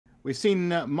We've seen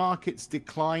markets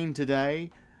decline today.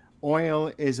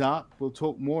 Oil is up. We'll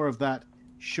talk more of that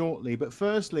shortly. But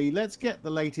firstly, let's get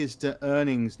the latest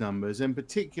earnings numbers, and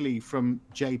particularly from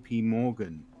JP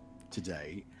Morgan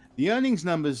today. The earnings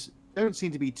numbers don't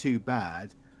seem to be too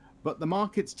bad, but the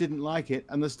markets didn't like it,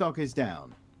 and the stock is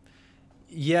down.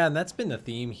 Yeah, and that's been the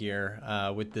theme here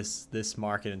with this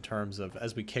market in terms of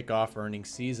as we kick off earnings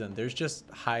season. There's just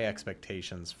high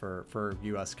expectations for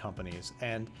U.S. companies,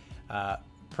 and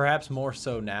perhaps more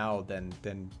so now than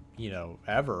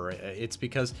ever. It's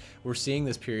because we're seeing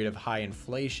this period of high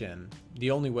inflation.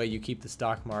 The only way you keep the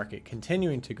stock market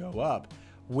continuing to go up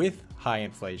with high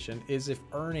inflation is if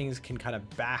earnings can kind of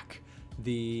back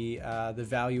the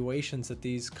valuations that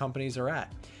these companies are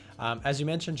at. As you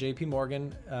mentioned, JP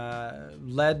Morgan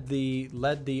led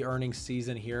the earnings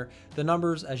season here. The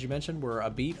numbers, as you mentioned, were a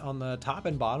beat on the top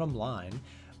and bottom line.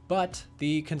 But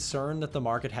the concern that the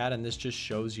market had, and this just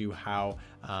shows you how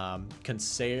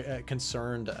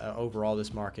concerned overall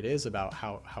this market is about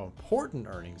how important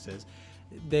earnings is,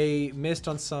 they missed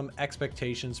on some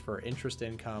expectations for interest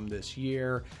income this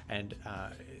year, and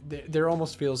there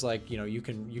almost feels like you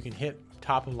can hit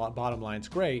top and bottom lines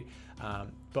great,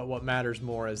 but what matters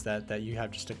more is that you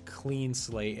have just a clean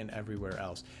slate and everywhere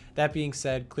else. That being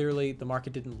said, clearly the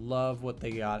market didn't love what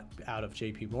they got out of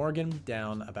JP Morgan,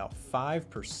 down about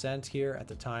 5% here at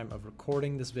the time of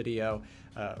recording this video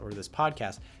or this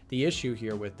podcast. The issue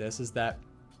here with this is that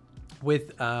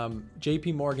with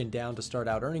JP Morgan down to start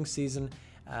out earnings season,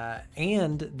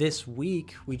 and this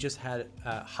week we just had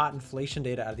hot inflation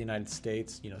data out of the United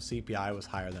States. CPI was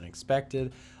higher than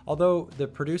expected. Although the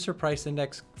producer price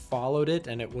index followed it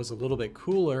and it was a little bit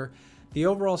cooler, the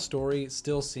overall story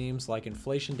still seems like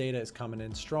inflation data is coming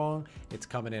in strong, it's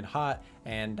coming in hot,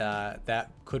 and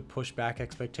that could push back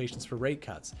expectations for rate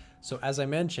cuts. So as I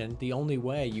mentioned, the only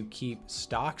way you keep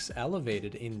stocks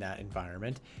elevated in that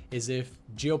environment is if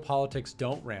geopolitics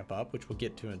don't ramp up, which we'll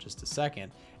get to in just a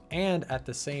second, and at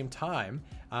the same time,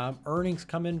 earnings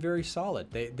come in very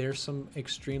solid. There's some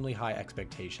extremely high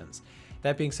expectations.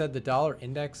 That being said, the dollar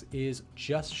index is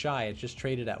just shy. It just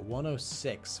traded at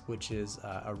 106, which is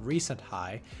a recent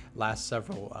high last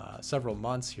several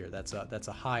months here. That's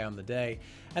a high on the day,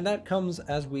 and that comes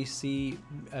as we see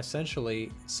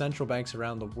essentially central banks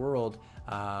around the world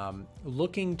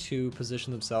looking to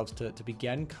position themselves to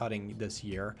begin cutting this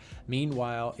year.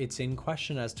 Meanwhile, it's in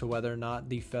question as to whether or not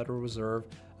the Federal Reserve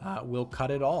will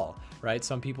cut it all, right?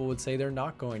 Some people would say they're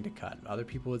not going to cut. Other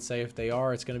people would say if they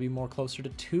are, it's going to be more closer to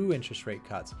 2 interest rate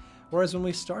cuts. Whereas when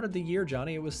we started the year,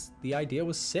 Johnny, the idea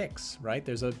was 6, right?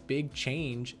 There's a big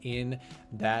change in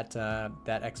that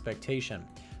expectation.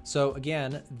 So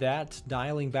again, that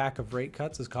dialing back of rate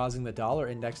cuts is causing the dollar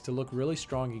index to look really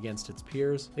strong against its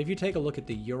peers. If you take a look at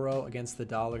the euro against the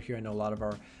dollar here, I know a lot of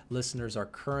our listeners are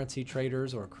currency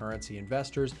traders or currency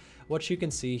investors. What you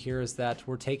can see here is that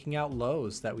we're taking out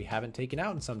lows that we haven't taken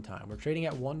out in some time. We're trading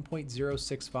at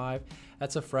 1.065.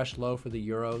 That's a fresh low for the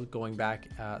euro going back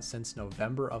since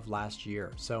November of last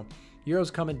year. So euro's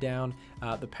coming down.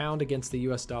 The pound against the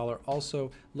US dollar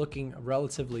also looking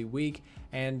relatively weak,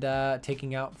 and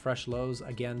taking out fresh lows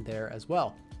again there as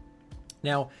well.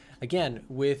 Now, again,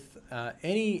 with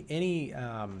any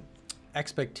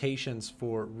expectations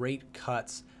for rate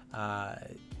cuts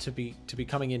to be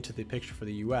coming into the picture for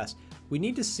the US, we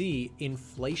need to see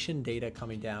inflation data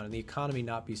coming down and the economy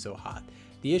not be so hot.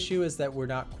 The issue is that we're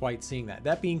not quite seeing that.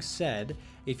 That being said,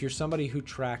 if you're somebody who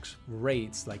tracks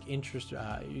rates like interest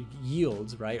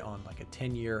yields, right, on like a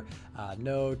 10-year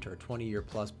note or 20-year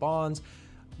plus bonds,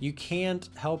 you can't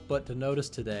help but to notice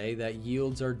today that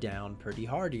yields are down pretty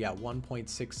hard. You got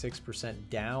 1.66%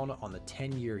 down on the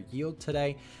 10-year yield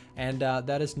today, and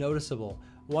that is noticeable.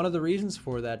 One of the reasons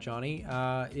for that, Johnny,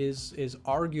 is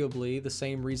arguably the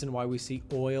same reason why we see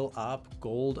oil up,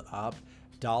 gold up,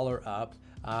 dollar up,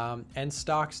 and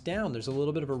stocks down. There's a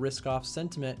little bit of a risk-off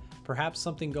sentiment, perhaps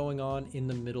something going on in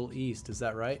the Middle East. Is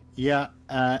that right? Yeah,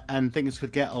 and things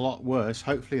could get a lot worse.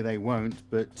 Hopefully they won't.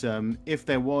 But if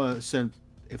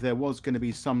there was going to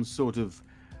be some sort of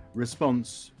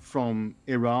response from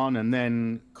Iran and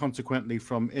then consequently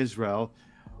from Israel,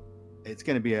 it's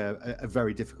going to be a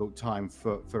very difficult time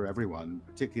for everyone,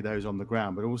 particularly those on the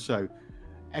ground, but also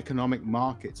economic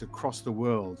markets across the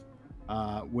world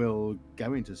will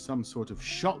go into some sort of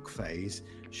shock phase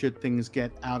should things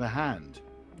get out of hand.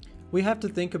 We have to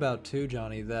think about too,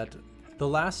 Johnny, that the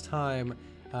last time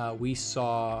we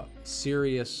saw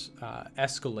serious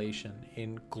escalation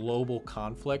in global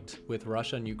conflict with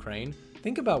Russia and Ukraine,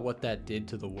 think about what that did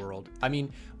to the world. I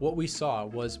mean, what we saw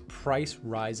was price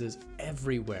rises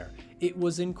everywhere. It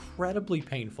was incredibly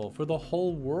painful for the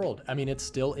whole world. I mean, it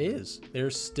still is.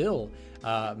 There's still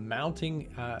mounting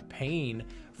pain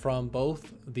from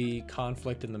both the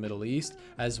conflict in the Middle East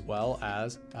as well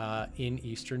as in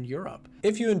Eastern Europe.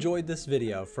 If you enjoyed this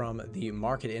video from the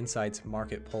Market Insights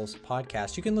Market Pulse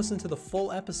podcast, you can listen to the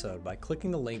full episode by clicking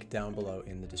the link down below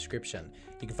in the description.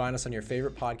 You can find us on your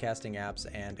favorite podcasting apps,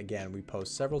 and again, we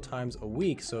post several times a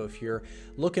week, so if you're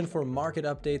looking for market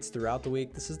updates throughout the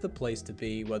week, this is the place to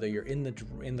be. Whether you're in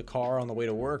the car on the way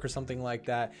to work or something like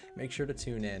that, make sure to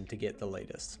tune in to get the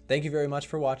latest. Thank you very much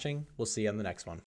for watching. We'll see you on the next one.